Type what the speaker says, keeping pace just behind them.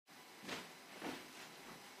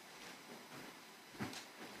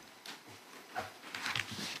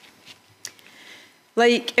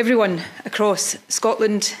Like everyone across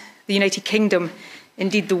Scotland, the United Kingdom,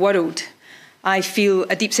 indeed the world, I feel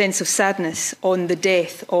a deep sense of sadness on the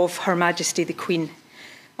death of Her Majesty the Queen.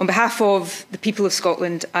 On behalf of the people of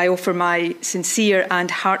Scotland, I offer my sincere and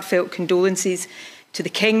heartfelt condolences to the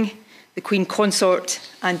King, the Queen Consort,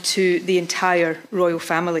 and to the entire royal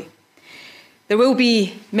family. There will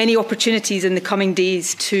be many opportunities in the coming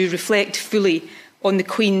days to reflect fully on the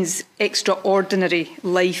Queen's extraordinary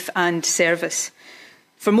life and service.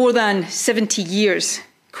 For more than 70 years,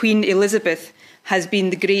 Queen Elizabeth has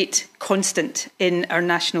been the great constant in our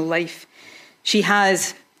national life. She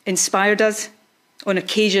has inspired us, on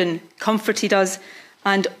occasion comforted us,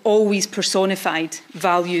 and always personified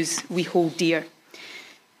values we hold dear.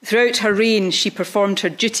 Throughout her reign, she performed her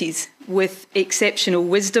duties with exceptional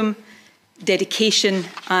wisdom, dedication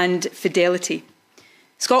and fidelity.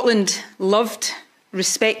 Scotland loved,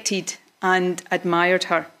 respected and admired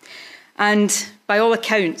her. And by all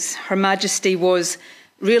accounts, Her Majesty was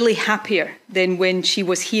rarely happier than when she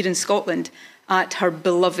was here in Scotland at her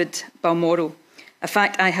beloved Balmoral, a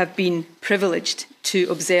fact I have been privileged to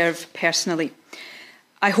observe personally.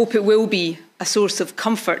 I hope it will be a source of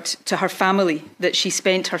comfort to her family that she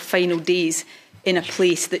spent her final days in a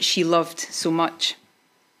place that she loved so much.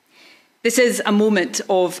 This is a moment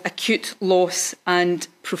of acute loss and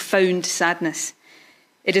profound sadness.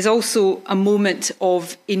 It is also a moment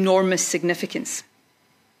of enormous significance.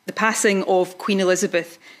 The passing of Queen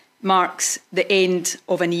Elizabeth marks the end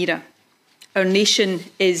of an era. Our nation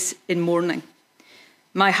is in mourning.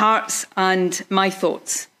 My hearts and my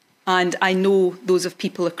thoughts, and I know those of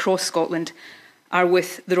people across Scotland, are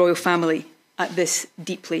with the royal family at this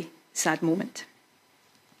deeply sad moment.